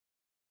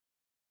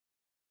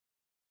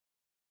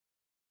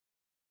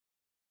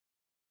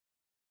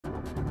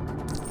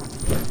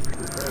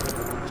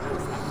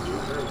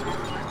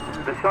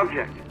The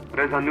subject,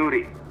 Reza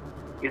Nouri,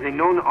 is a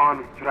known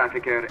arms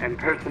trafficker and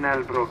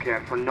personnel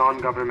broker for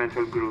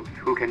non-governmental groups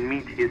who can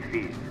meet his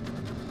fees.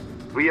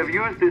 We have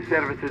used his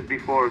services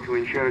before to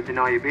ensure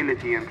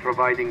deniability and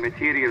providing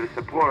material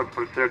support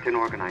for certain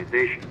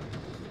organizations.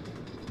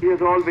 He has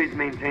always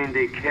maintained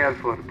a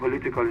careful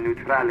political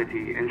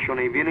neutrality and shown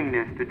a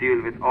willingness to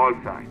deal with all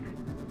sides.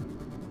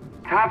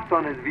 Taps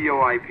on his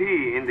VoIP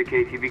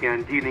indicate he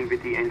began dealing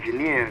with the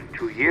engineers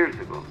 2 years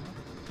ago.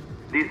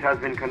 This has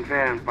been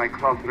confirmed by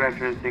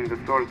cross-referencing the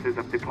sources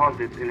of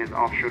deposits in his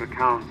offshore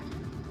account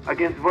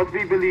against what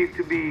we believe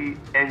to be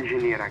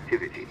engineer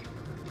activity.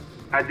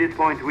 At this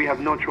point, we have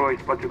no choice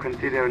but to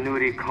consider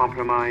Nouri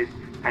compromised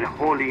and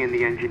wholly in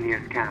the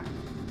engineer's camp.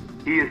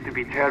 He is to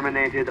be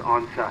terminated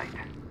on site.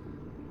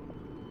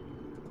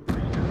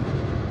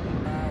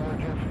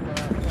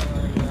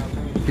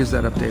 Here's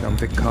that update on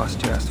big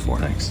cost you asked for.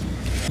 Thanks.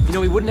 You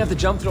know, we wouldn't have to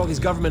jump through all these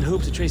government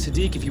hoops to trace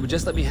Sadiq if you would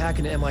just let me hack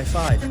into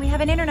MI5. Then we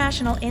have an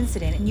international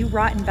incident and you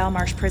rot in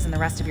Belmarsh prison the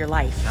rest of your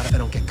life. Not if I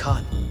don't get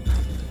caught.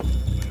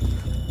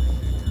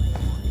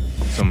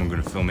 Someone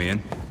gonna fill me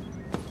in?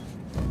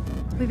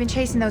 We've been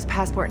chasing those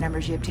passport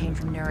numbers you obtained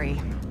from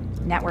Nouri.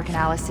 Network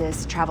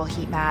analysis, travel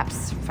heat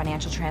maps,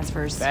 financial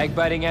transfers.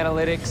 Bag-biting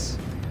analytics.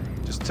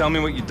 Just tell me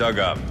what you dug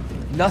up.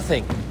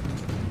 Nothing.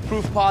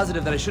 Proof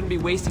positive that I shouldn't be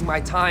wasting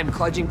my time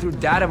kludging through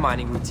data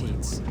mining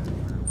routines.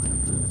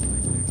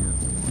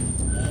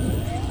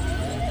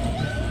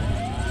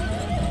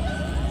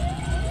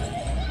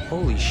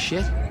 Holy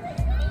shit.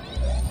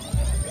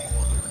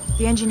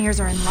 The engineers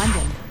are in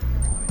London.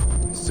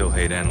 Still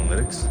hate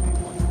analytics?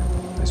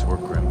 Nice work,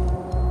 Grim.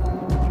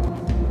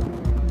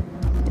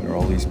 Are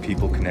all these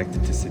people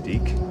connected to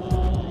Sadiq?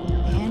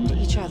 And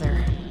each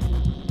other.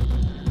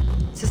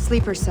 It's a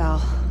sleeper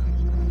cell.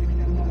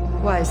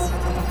 Was.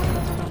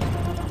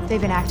 They've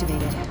been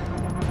activated.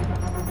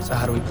 So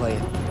how do we play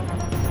it?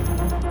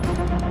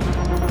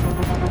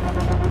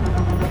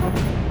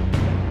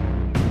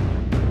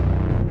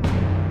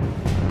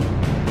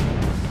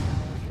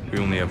 We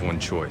only have one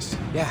choice.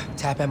 Yeah,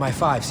 tap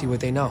MI5, see what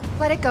they know.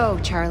 Let it go,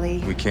 Charlie.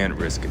 We can't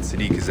risk it.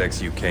 Sadiq is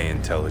ex-UK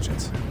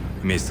intelligence.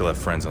 He may still have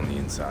friends on the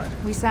inside.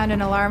 We sound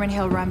an alarm and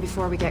he'll run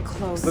before we get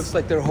close. Looks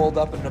like they're holed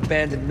up in an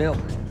abandoned mill.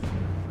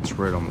 It's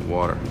right on the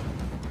water.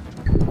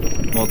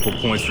 Multiple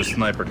points for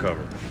sniper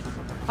cover.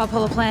 I'll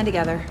pull a plan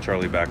together.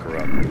 Charlie, back her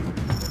up.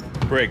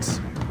 Briggs.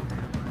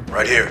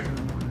 Right here.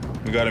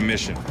 We got a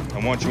mission.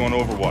 I want you on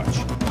Overwatch.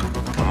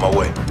 On my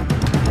way.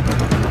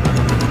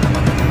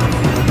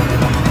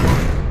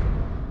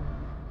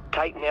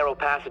 Tight, narrow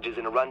passages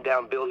in a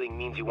rundown building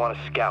means you want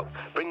to scout.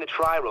 Bring the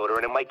tri-rotor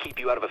and it might keep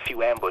you out of a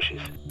few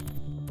ambushes.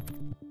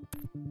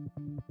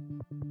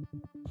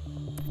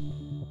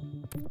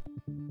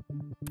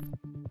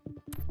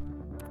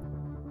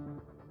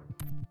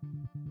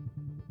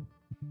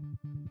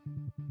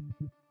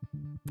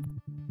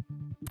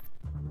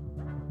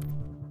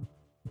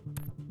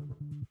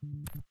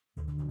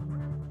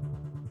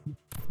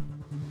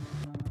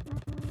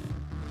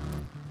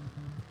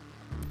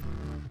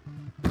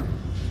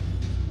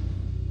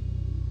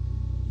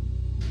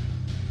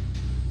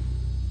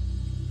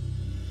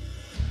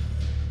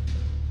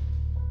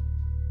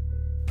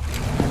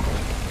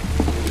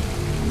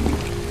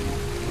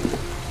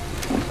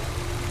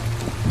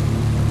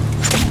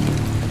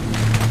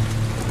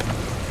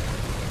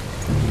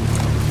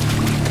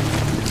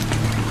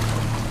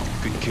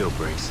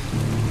 Briggs.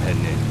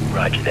 Heading in.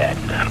 Roger that.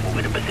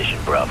 Moving to position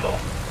Bravo.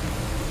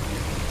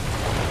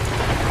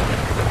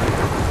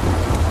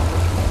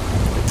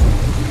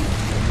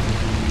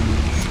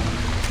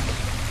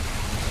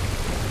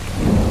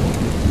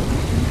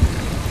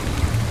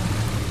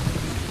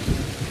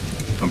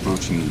 I'm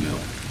approaching the mill.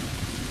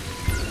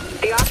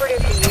 The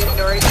operatives who use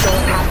Nouri's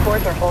stolen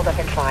passports are holed up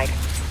inside.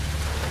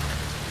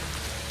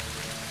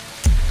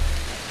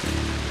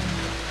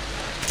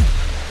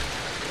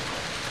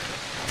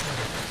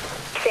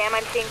 Sam,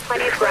 I'm seeing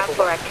plenty of ground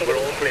floor activity.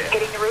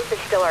 Hitting the roof is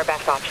still our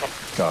best option.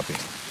 Copy.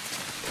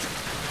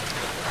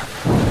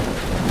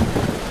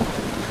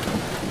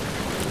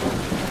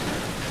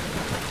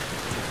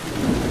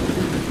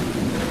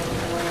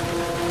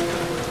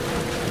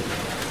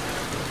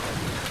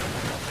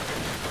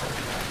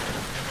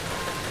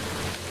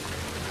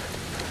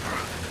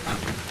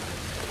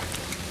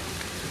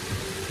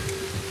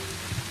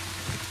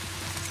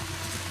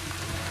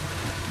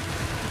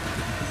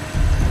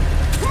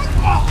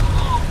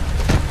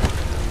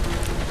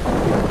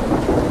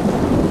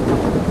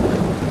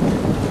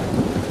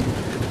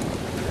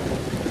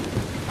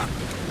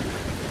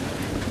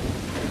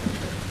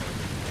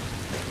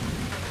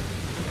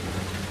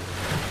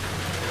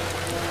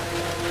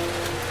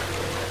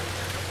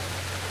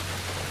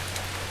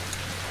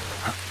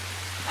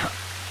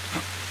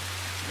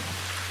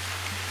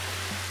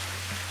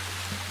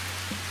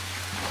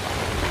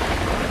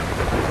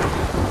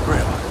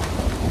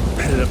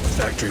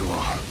 Factory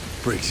wall.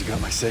 Briggs, you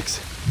got my 6?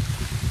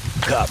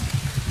 Copy.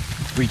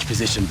 Reach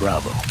position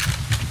Bravo.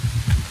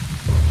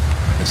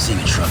 I've seen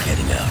a truck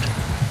heading out.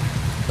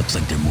 Looks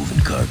like they're moving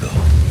cargo.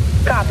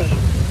 Copy.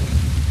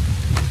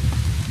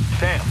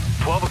 Sam,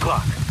 12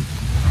 o'clock.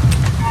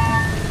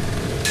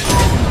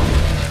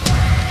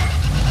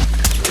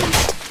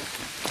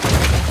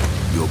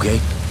 You okay?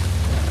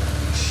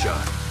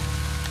 Shot.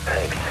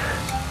 Thanks.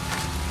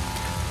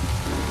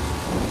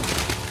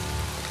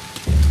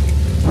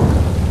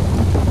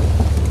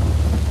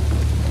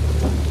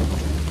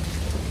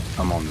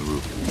 I'm on the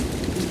roof.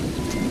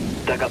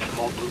 Dug up some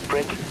old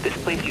blueprints. This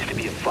place used to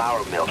be a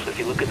flour mill, so if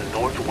you look in the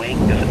north wing,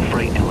 there's a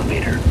freight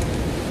elevator.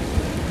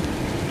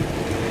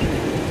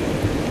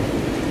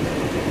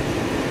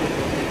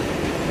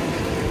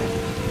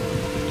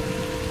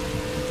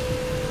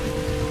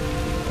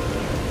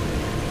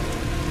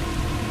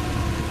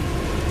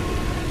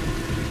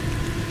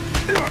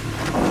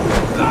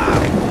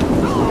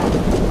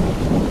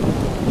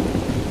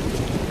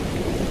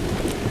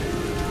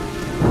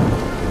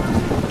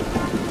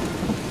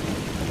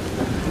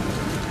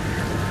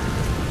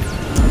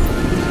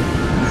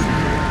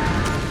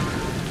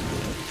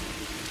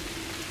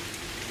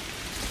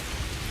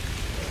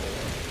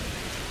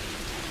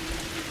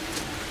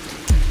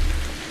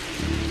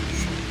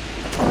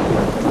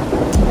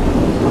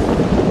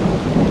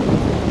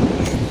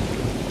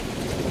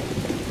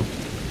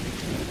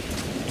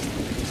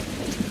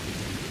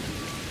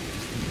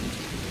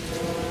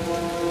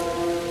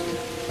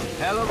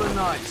 Hell of a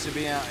night to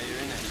be out here,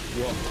 isn't it?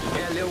 What? You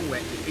get a little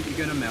wet, you think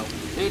you're gonna melt?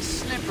 It's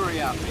slippery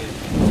up here.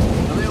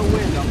 A little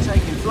wind, I'm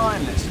taking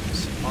flying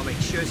lessons. I'll make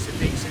sure it's a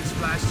decent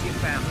splash to your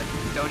family.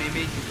 Don't hear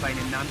me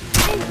complaining none.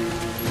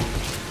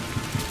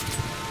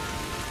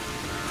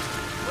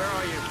 Where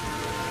are you?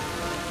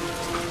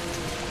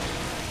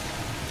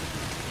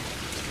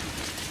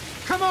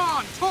 Come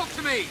on, talk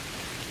to me!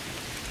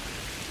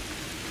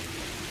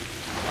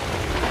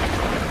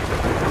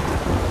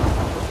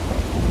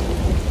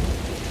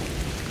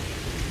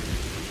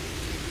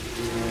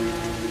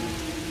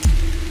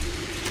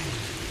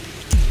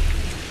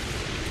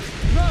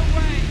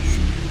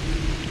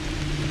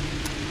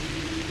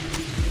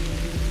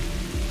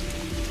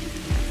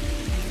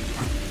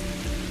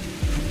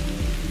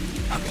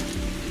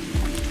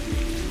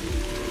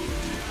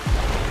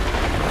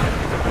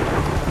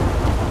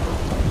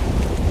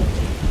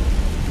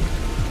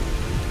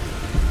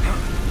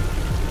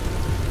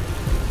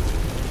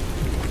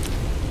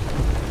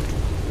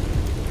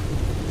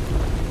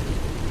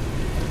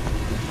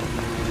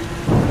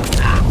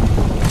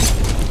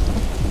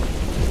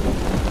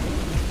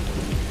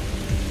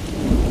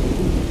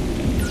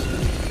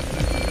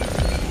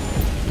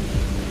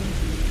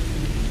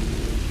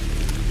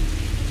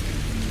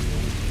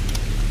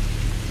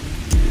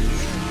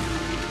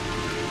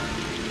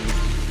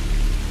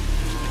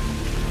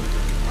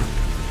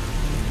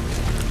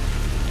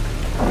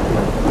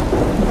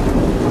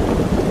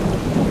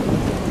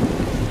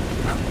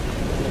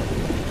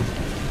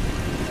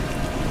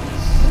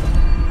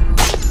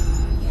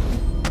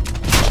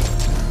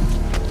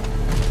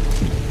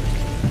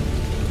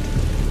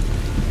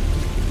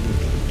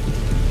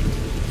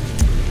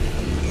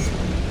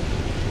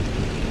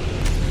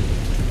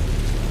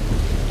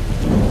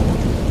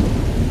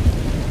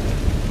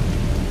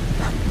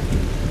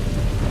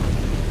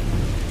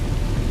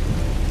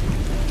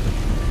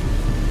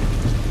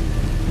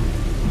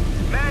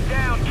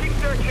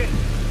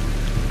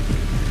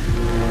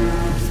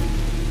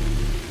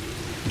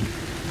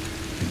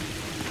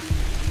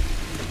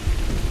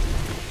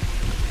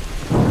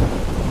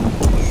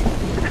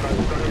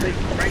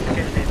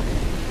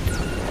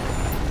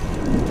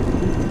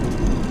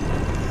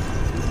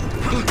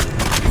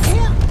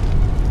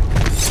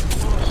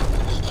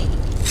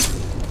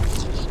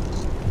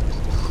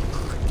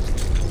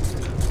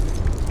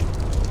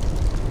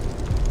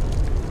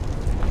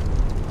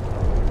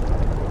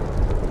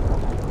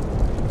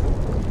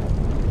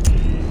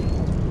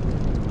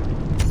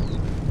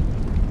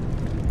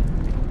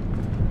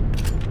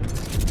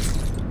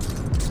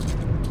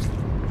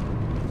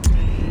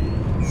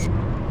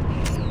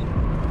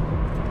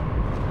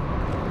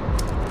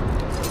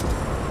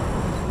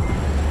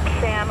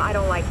 I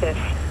don't like this.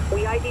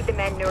 We ID'd the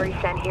men Nuri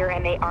sent here,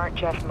 and they aren't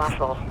just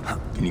muscle.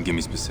 Can you give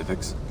me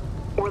specifics?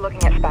 We're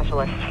looking at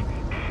specialists.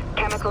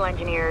 Chemical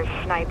engineers,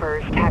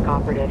 snipers, tech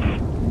operatives.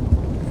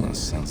 Well,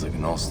 sounds like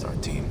an all-star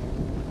team.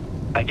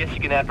 I guess you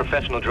can add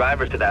professional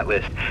drivers to that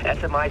list.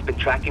 SMI's been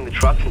tracking the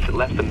truck since it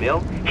left the mill,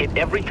 hit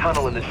every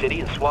tunnel in the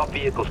city, and swapped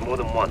vehicles more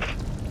than once.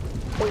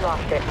 We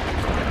lost it.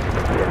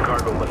 Their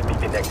cargo must be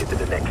connected to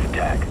the next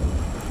attack.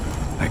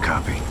 I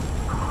copy.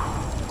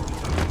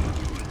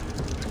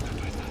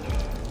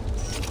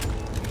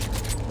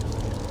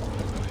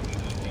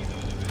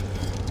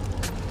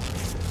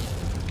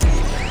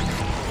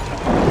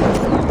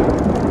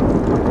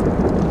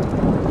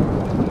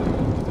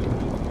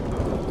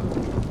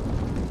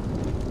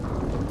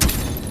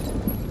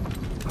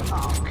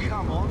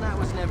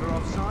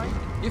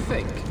 You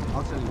think?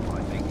 I'll tell you what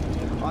I think.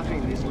 I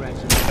think this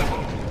ransom.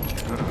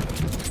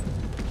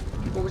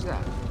 What was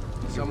that?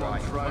 Someone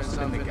right. throwing Must have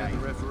been something the at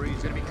game. the referees.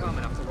 He's gonna be calm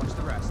enough to watch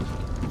the rest.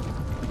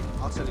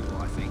 I'll tell you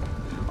what I think.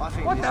 I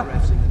think this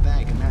ref's in the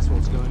bag and that's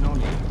what's going on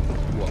here.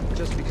 What,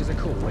 just because a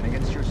call went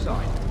against your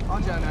side?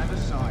 I don't have a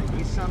side.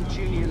 He's some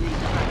junior league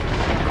cracker.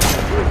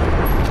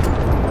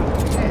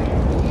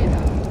 Yeah, hear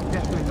that?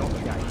 Definitely not the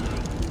game.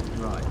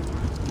 Right.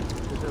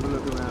 Let's have a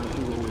look around and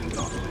see what we've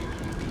got.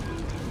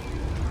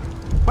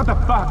 What the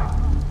fuck?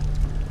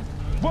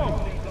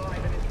 Whoa!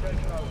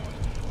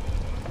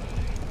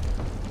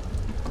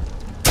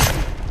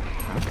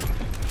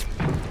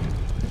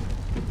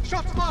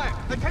 Shots fired!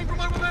 They came from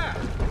over there!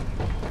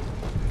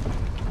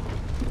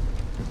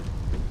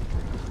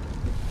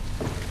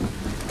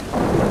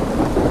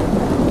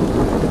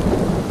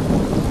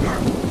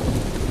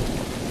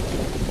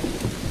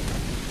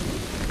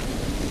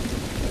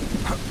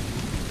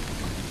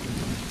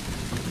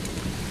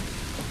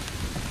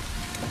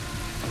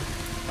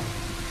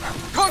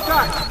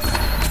 Contact!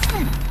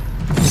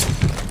 Use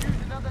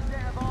another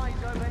set of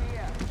eyes over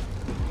here.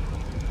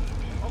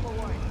 On the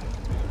way.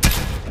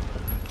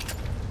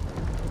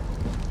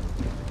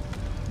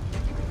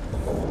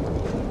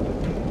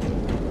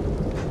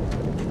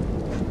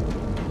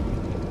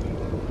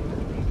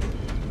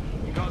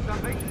 You got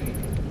something?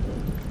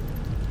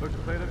 Looks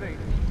clear to me.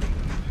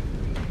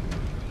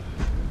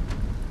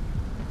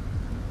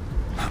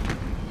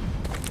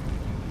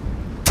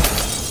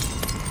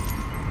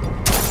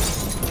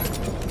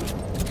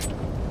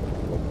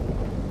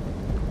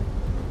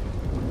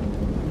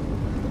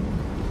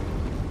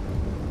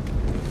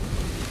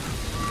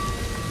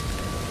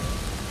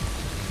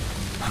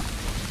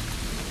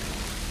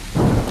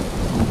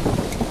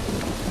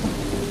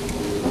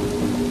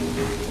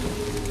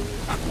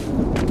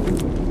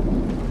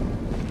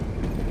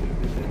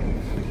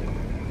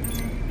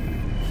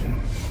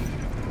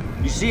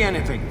 You see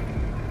anything?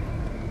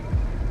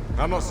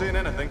 I'm not seeing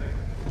anything.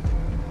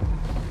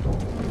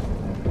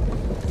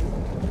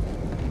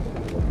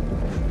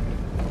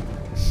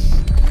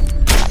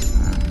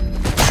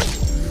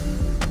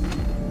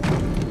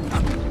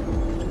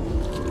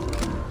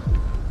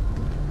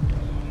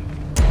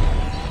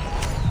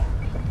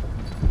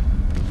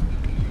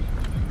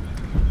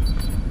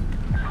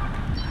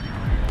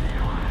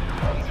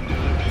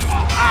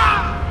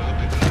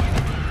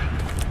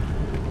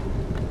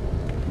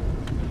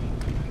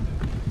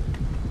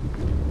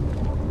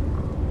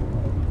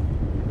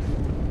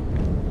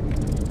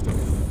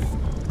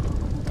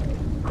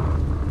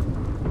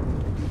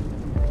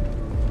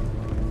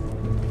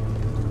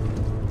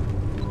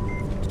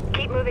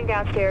 Moving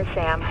downstairs,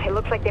 Sam. It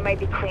looks like they might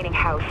be cleaning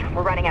house.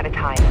 We're running out of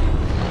time.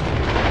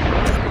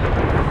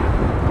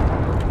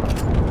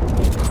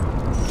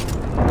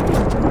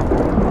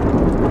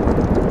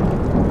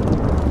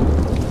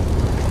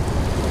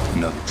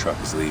 Another truck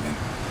is leaving.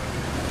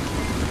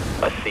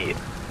 I see it.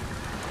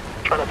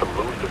 Try not to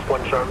lose this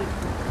one, Charlie.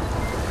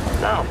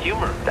 No,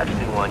 humor. That's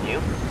new on you.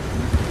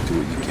 Do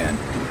what you can.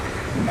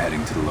 I'm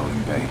heading to the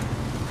loading bay.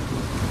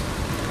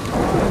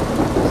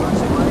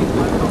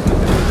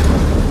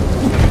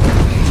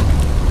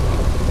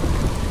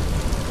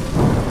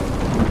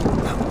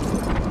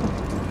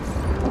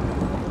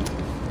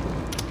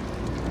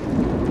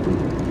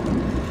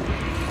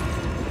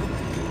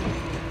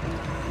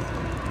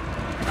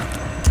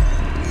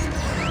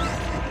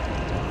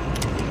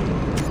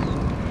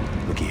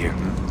 Looky here.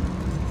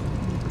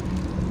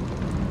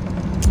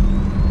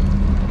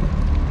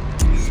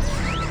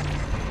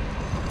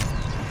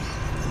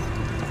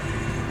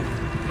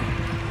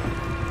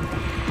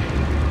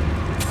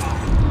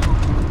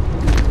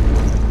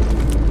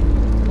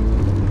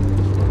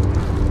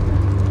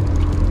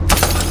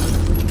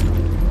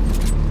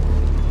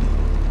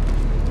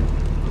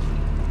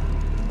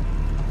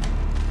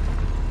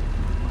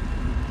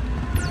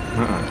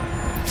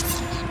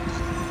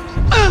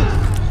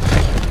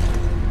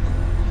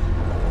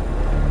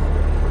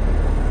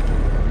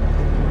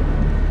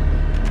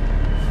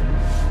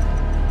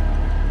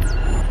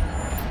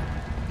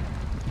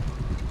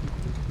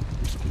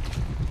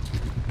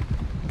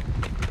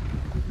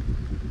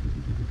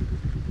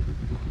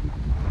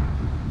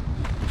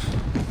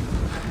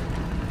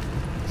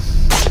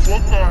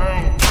 What the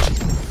hell?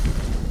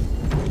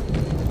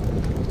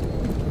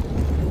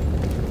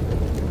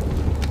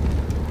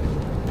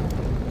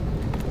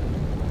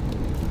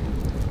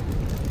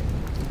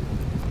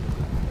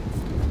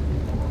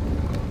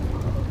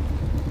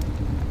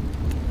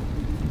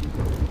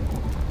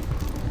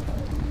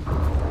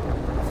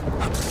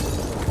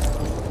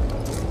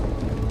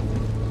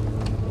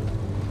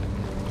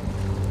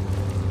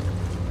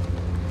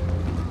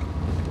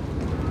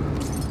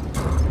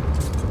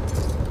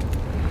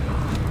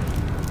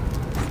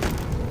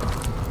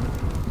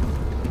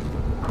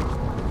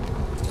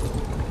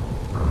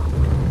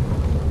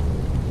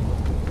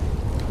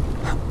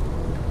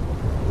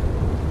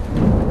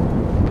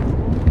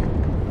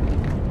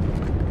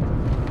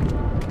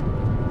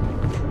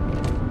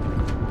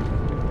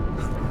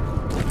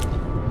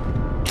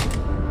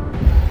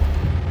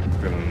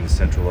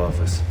 Central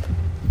office.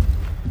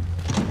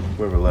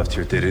 Whoever left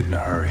here did it in a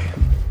hurry.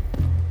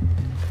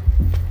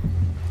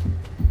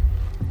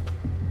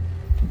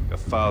 Got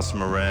files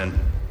from Iran.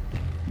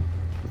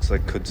 Looks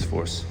like Quds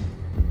Force.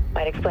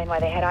 Might explain why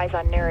they had eyes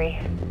on Nuri.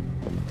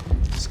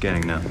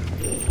 Scanning now.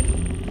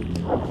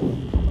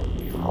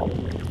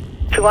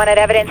 If we wanted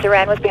evidence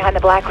Iran was behind the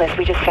blacklist,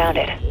 we just found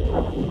it.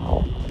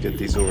 Get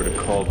these over to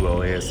Caldwell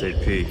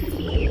ASAP.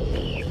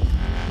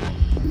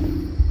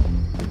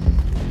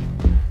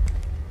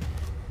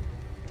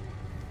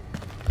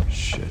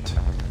 Shit.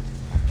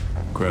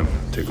 Grim,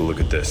 take a look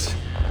at this.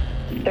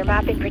 They're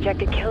mapping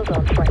projected kill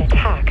zones for an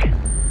attack.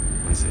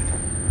 What is it?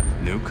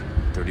 Nuke?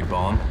 Dirty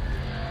bomb?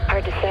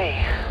 Hard to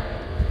say.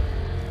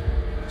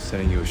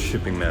 Sending you a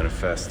shipping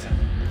manifest.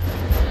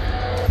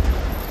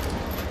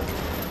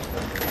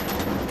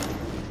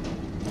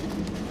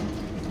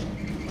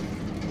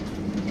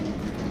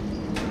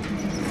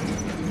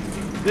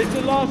 This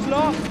the last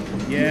lot?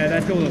 Yeah,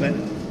 that's all of it.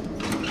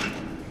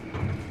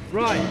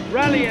 Right,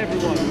 rally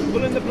everyone.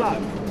 Pull in the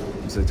plug.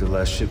 Looks like the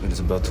last shipment is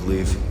about to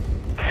leave.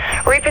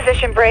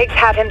 Reposition brakes,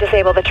 have him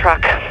disable the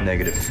truck.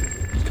 Negative.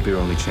 This could be our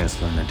only chance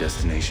to learn their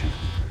destination.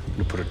 I'm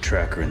gonna put a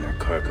tracker in their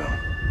cargo.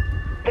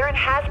 They're in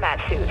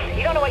hazmat suits.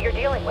 You don't know what you're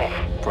dealing with.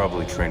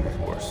 Probably trained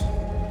force.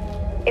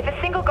 If a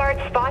single guard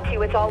spots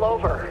you, it's all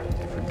over.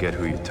 Forget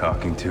who you're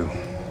talking to.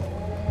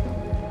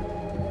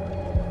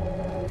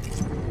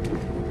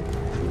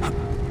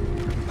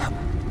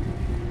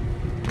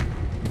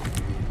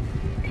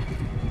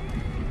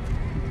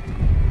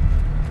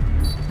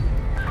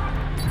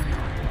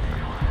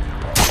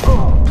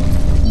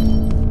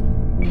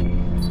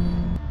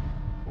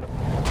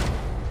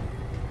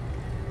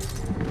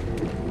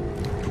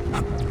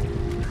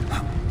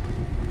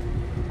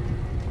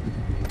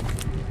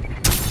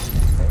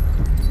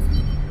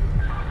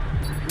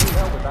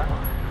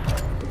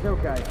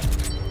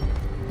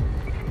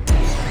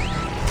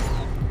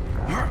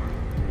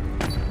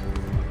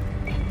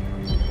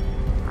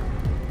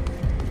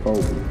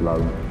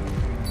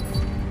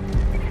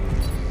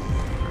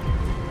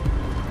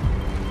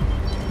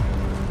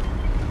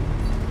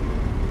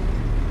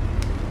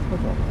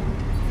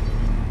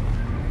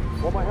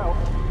 Want my help?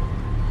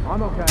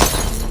 I'm okay.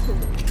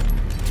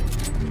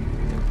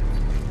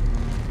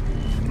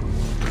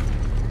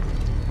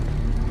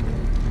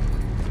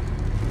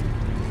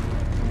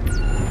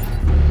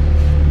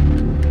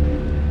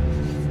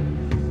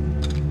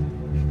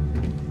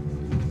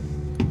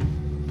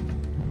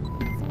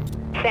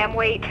 Sam,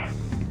 wait.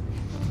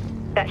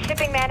 That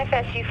shipping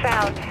manifest you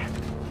found.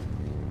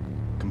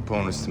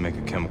 Components to make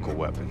a chemical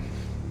weapon.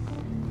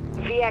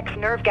 VX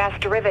nerve gas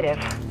derivative.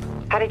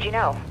 How did you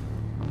know?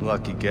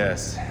 Lucky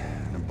guess.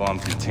 A bomb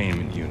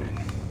containment unit.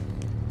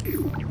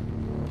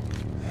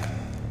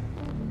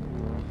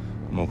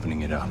 I'm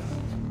opening it up.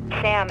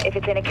 Sam, if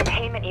it's in a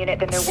containment unit,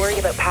 then they're worried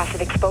about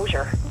passive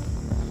exposure.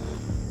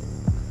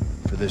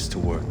 For this to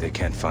work, they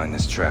can't find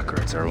this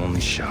tracker. It's our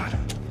only shot.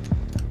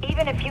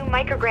 Even a few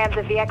micrograms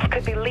of VX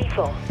could be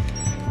lethal.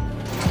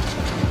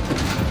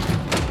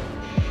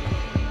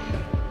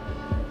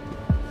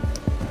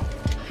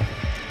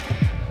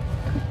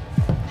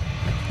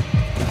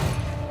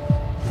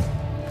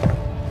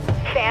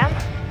 Sam?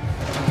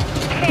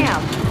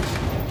 Sam!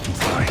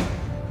 Fine.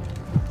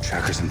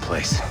 Tracker's in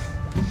place.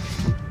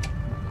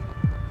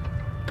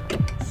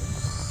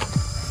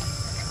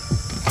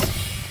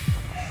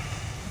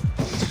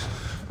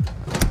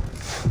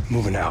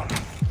 Moving out.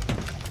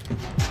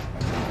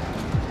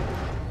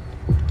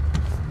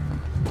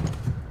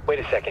 Wait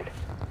a second.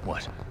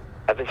 What?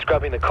 I've been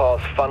scrubbing the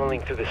calls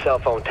funneling through the cell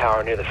phone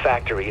tower near the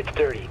factory. It's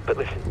dirty, but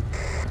listen.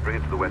 Bring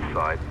it to the west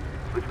side.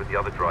 Switch with the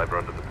other driver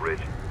under the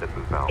bridge, then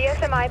move out. The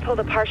SMI pulled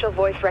a partial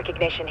voice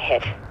recognition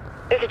hit.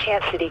 There's a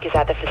chance Sadiq is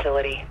at the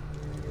facility.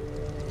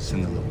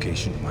 Send the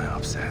location to my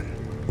OPSAT.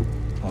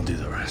 I'll do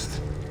the rest.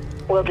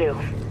 Will do.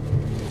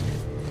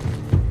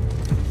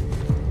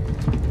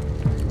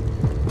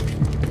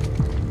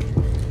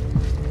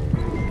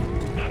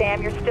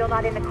 Sam, you're still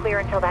not in the clear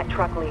until that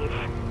truck leaves.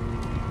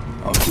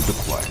 I'll keep it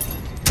quiet.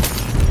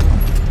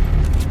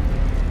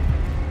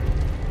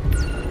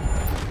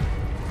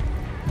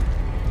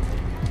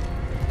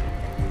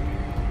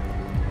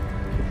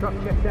 The truck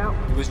checked out.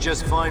 It was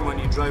just fine when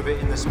you drove it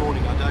in this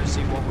morning. I don't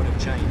see what would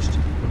have changed.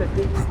 The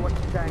deep is what's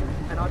changed,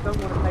 and I don't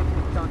want to take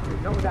any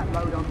chances, not with that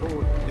load on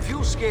board. If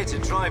you're scared to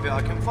drive it,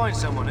 I can find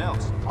someone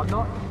else. I'm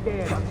not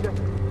scared, I'm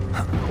just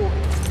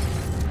cautious.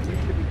 You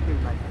should be too,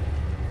 mate.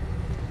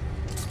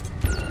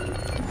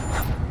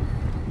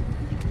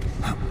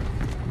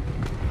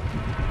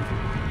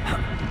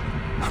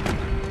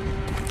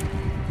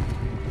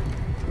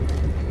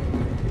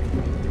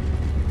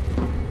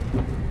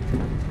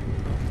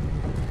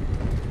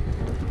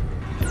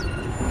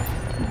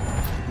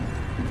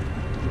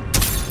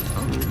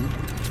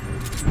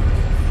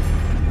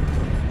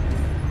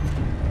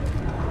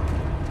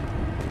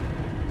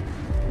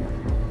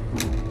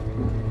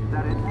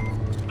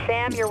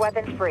 Sam, your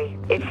weapon's free.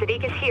 If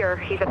Sadiq is here,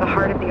 he's at the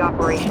heart of the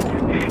operation.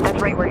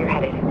 That's right where you're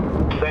headed.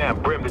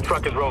 Sam, Brim, the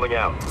truck is rolling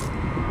out.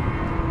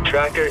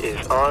 Tracker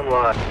is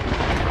online.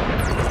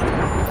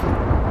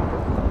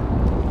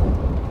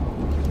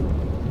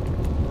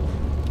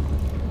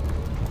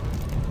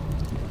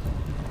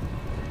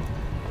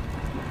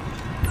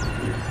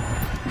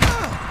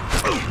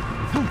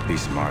 Be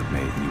smart,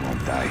 mate, and you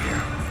won't die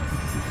here.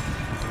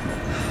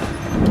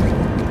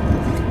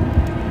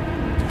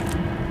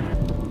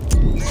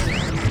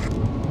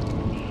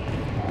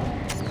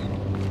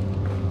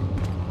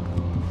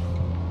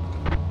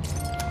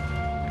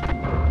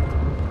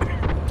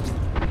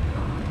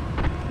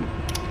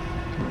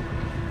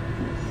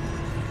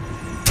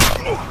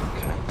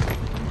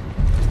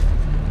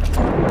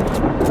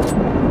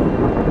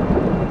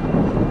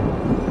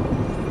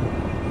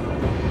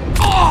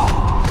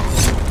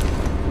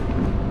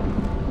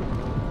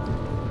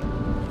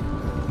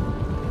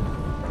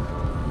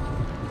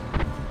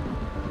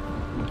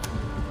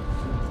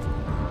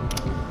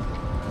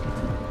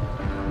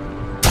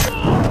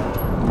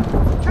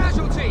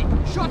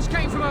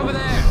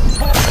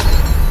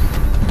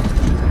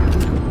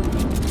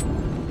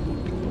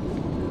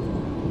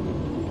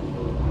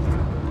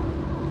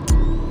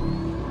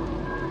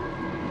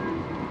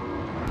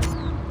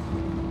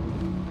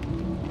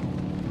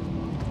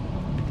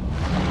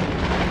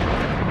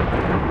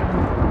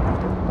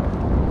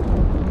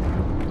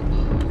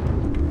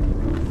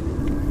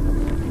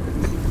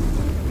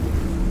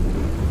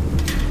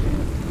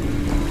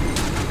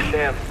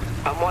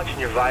 I'm watching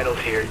your vitals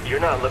here. You're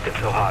not looking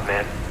so hot,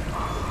 man.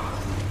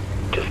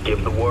 Just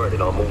give the word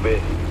and I'll move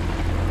in.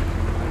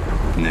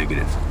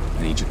 Negative.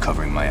 I need you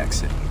covering my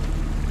exit.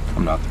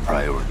 I'm not the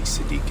priority,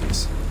 Sadiq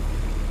is.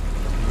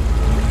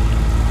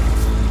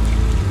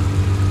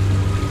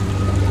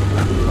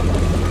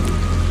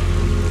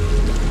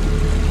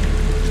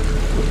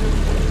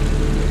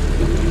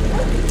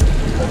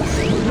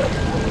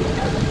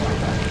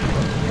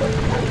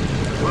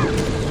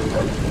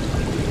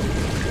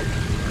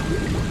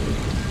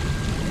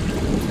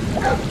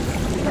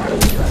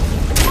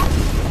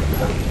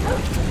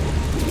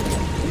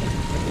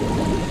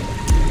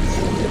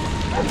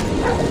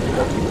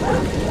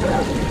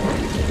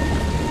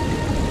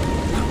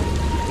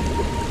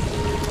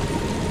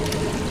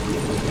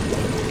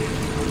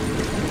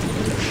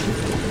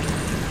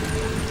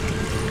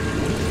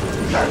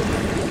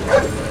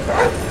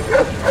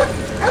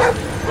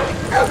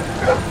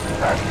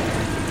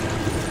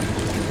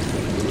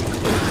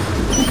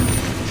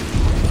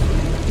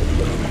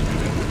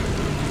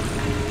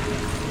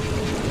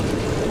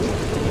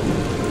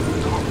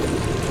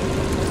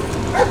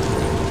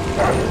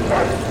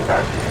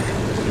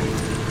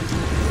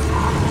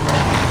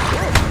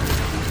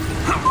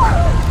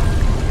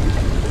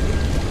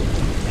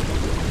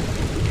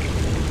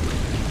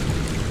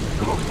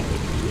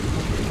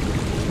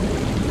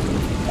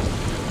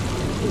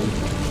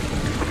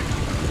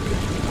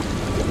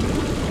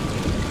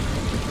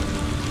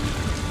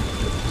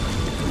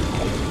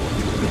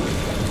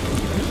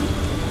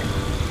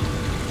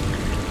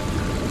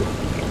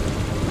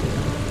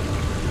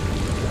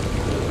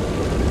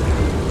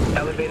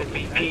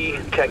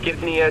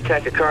 Tachypnea,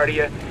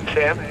 tachycardia.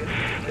 Sam,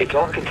 it's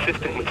all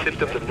consistent with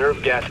symptoms of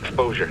nerve gas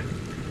exposure.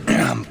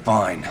 I'm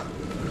fine.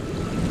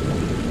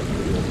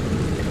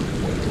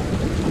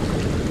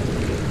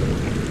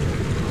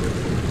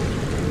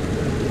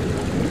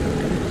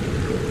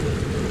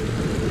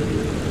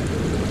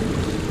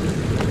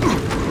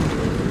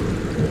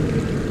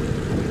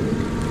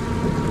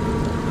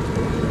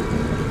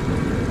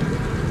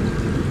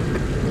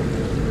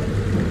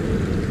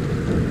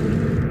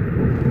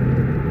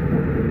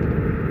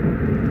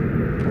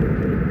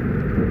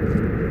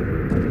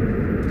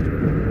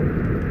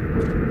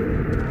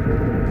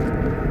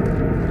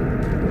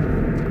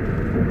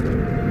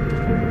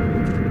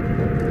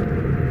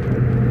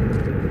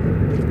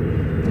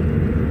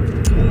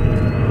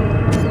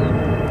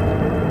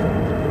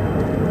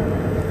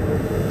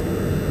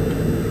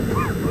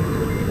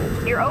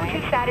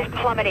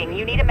 Plummeting.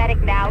 You need a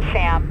medic now,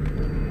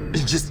 Sam.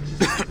 Just...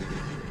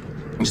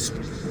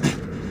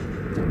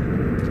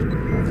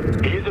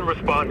 He isn't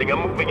responding. I'm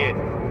moving in.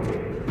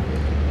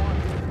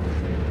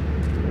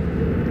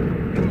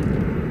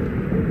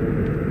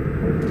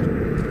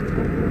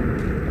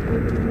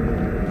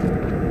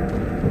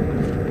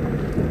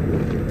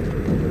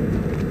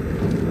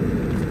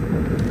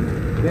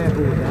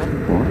 Careful with that.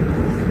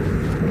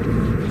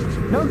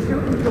 No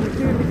shooting till we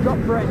see if he's got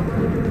friends.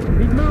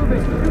 He's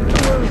moving. Shoot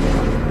the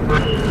wound.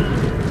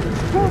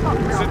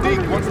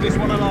 Sadiq, what's this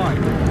one alive?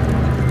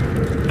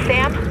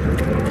 Sam,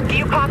 do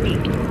you copy?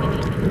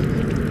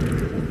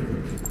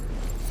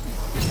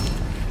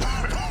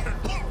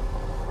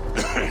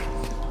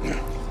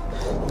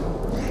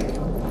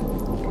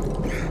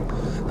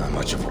 Not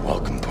much of a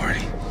welcome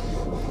party.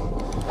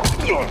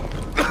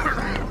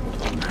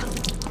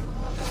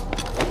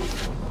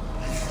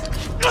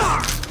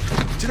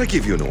 Did I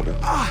give you an order?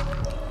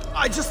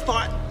 I just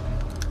thought...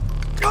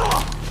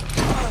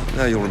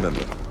 Now you'll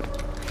remember.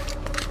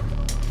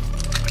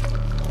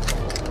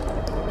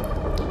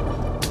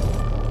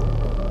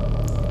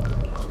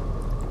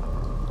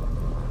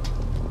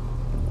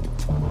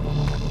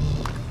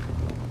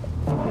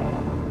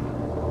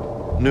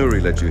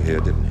 Nuri led you here,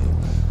 didn't he?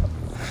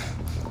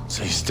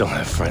 So you still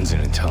have friends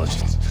in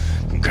intelligence.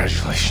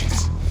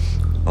 Congratulations.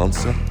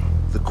 Answer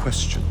the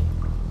question.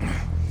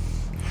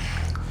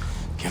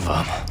 Give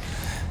up.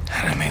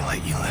 and I may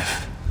let you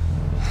live.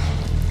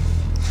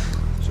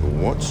 So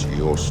what's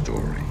your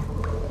story?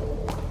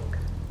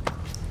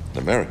 An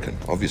American,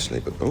 obviously,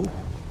 but oh,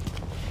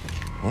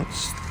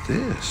 what's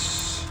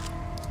this?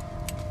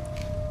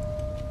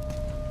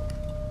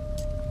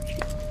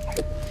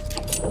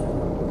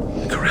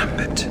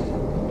 Karambit.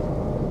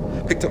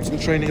 Picked up some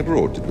training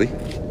abroad, did we?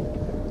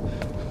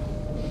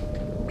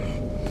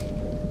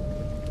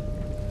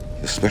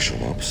 The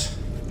special ops,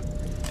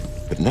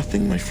 but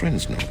nothing my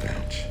friends know about.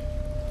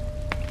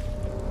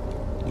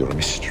 You're a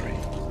mystery.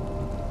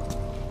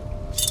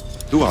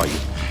 Who are you?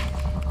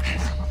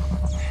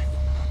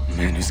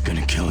 Man who's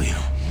gonna kill you.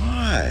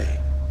 Why?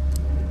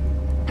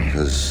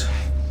 Because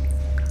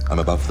I'm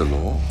above the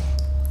law?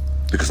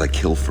 Because I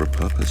kill for a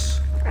purpose?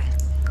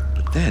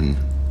 But then,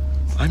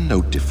 I'm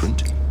no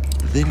different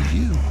than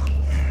you.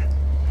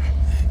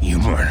 You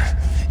murder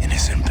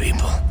innocent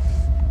people.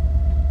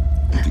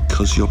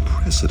 Because your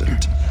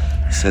president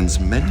sends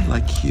men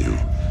like you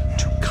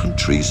to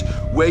countries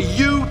where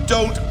you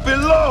don't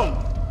belong!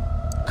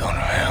 Go to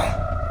hell.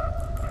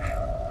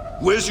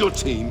 Where's your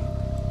team?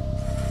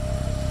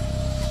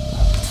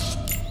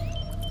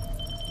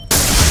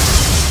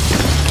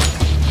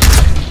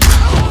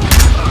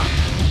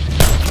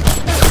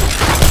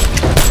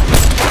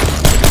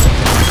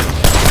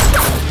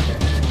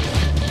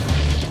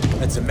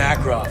 That's a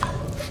Makarov.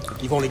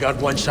 You've only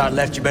got one shot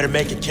left, you better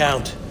make it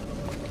count.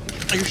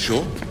 Are you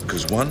sure?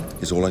 Because one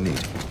is all I need.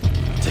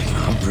 Take it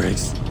on,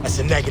 Briggs. That's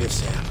a negative,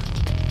 Sam.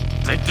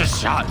 Take the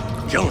shot.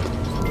 Kill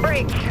him.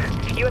 Briggs,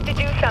 you have to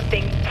do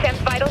something. Sam's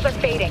vitals are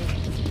fading.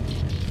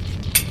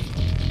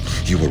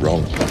 You were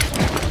wrong.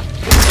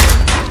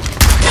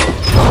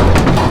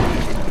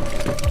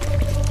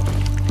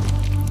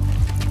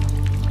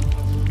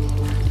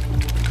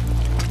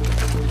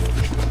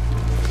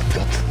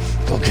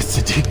 Go get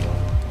Sadiq.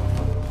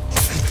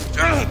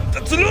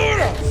 That's an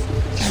order!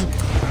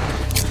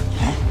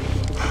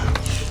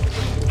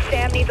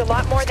 Sam needs a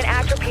lot more than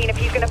atropine if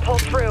he's gonna pull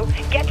through.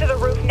 Get to the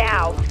roof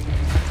now.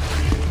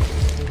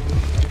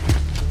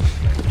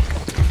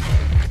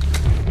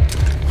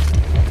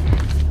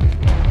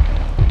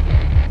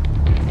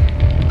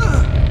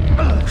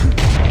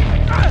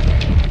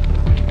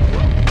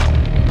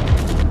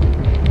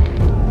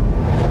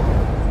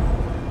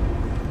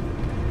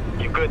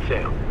 You good,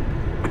 Sam?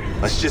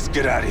 Let's just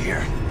get out of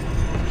here.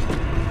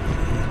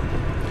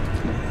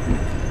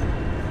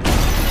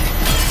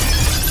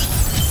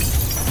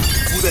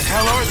 Who the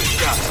hell are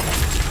these guys?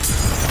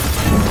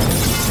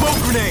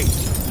 Smoke grenade!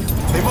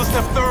 They must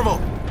have thermal!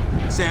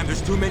 Sam,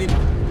 there's too many...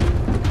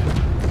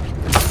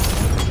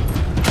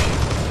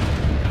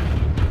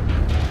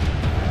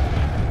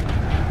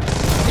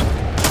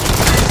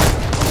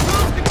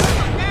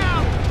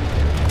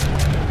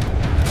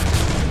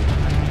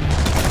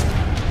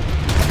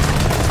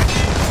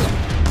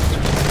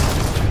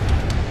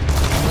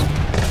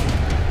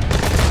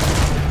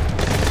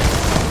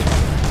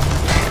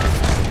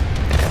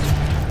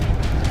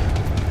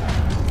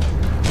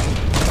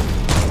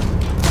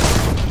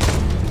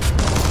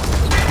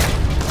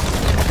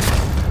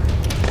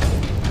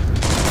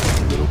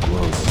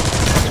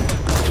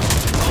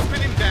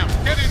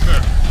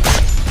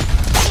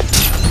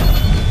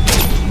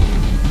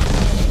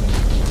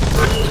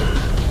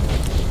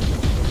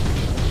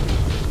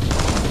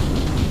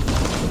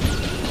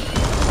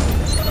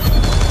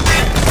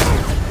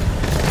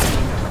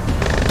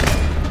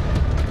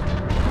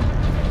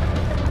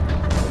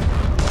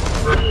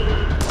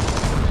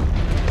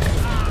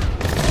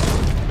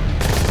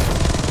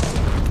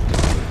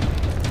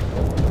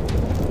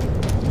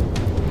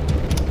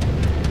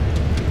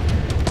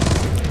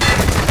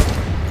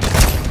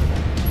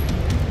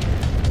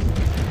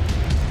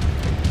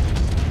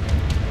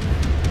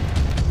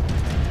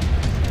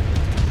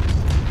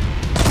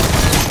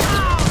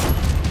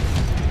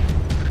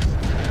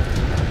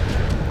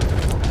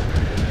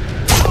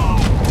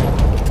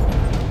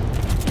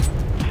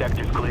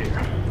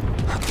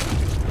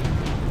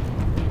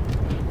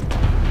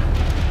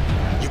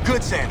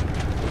 Good, Sam.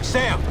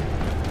 Sam!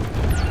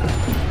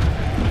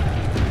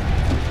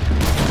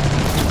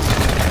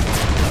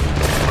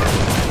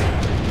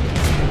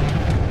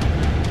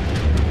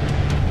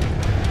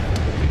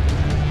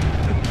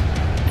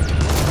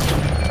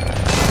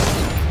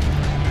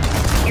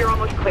 You're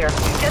almost clear.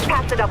 Just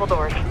past the double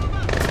doors.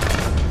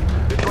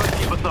 They're trying to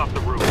keep us off the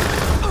roof.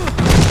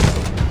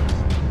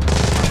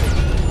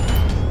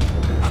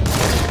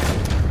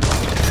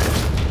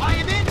 I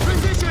am in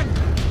position!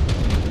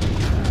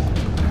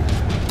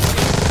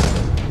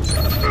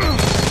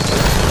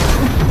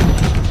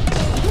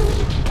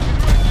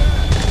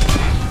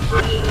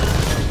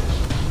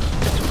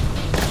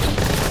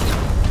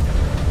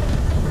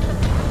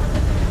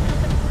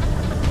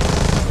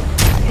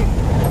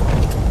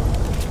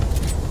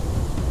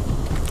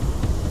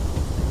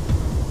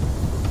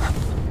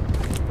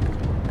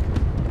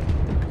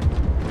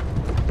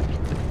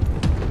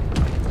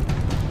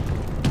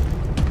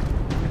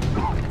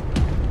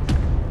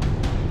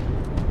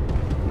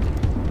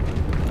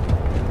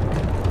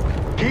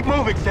 Keep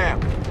moving, Sam.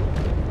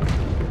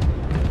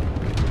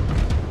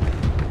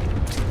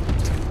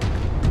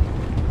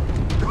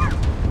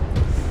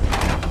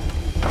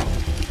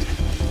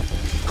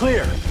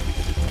 Clear.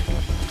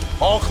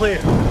 All clear.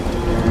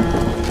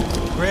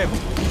 Grim,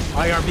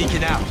 IR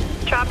beacon out.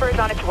 Chopper is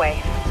on its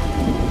way.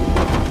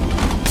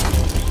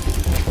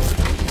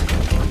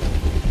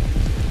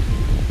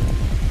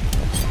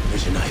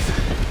 There's your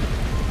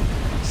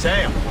knife.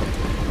 Sam!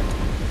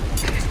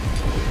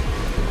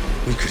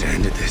 We could have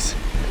ended this.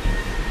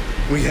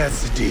 We had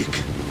Sadiq.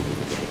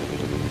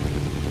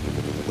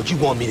 What you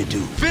want me to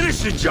do?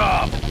 Finish the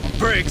job,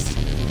 Briggs!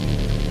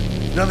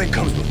 Nothing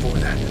comes before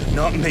that.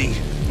 Not me,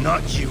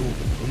 not you,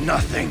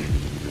 nothing.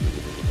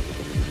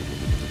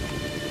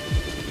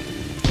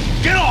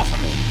 Get off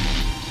of me!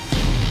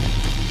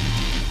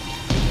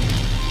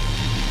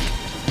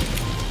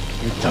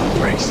 You're done,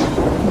 Briggs.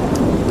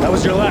 That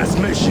was your last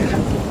mission.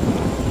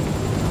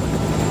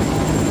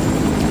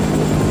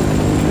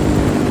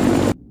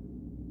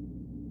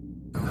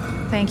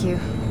 Thank you.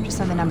 Just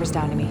send the numbers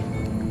down to me.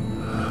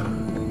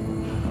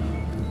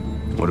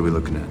 What are we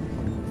looking at?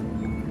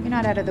 You're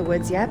not out of the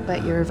woods yet,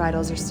 but your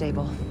vitals are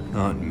stable.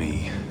 Not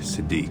me,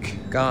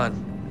 Sadiq.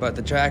 Gone. But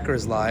the tracker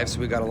is live, so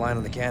we got a line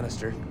on the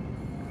canister.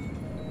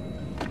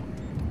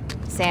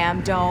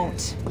 Sam,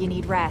 don't. You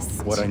need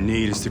rest. What I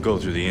need is to go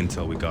through the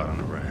intel we got on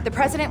Iran. The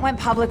president went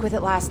public with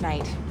it last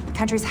night. The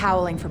country's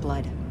howling for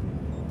blood.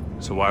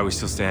 So why are we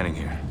still standing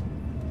here?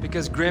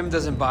 Because Grim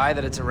doesn't buy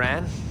that it's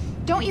Iran?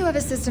 Don't you have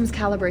a systems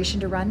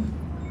calibration to run?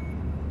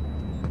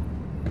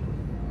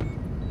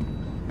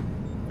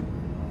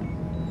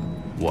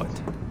 What?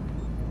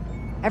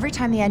 Every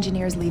time the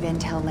engineers leave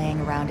intel laying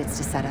around, it's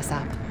to set us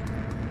up.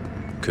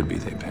 Could be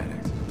they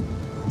panicked.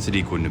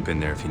 Sadiq wouldn't have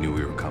been there if he knew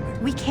we were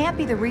coming. We can't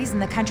be the reason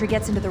the country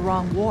gets into the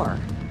wrong war.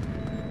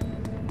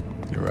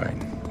 You're right.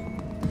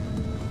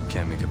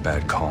 Can't make a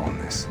bad call on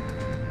this,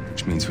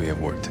 which means we have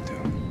work to do.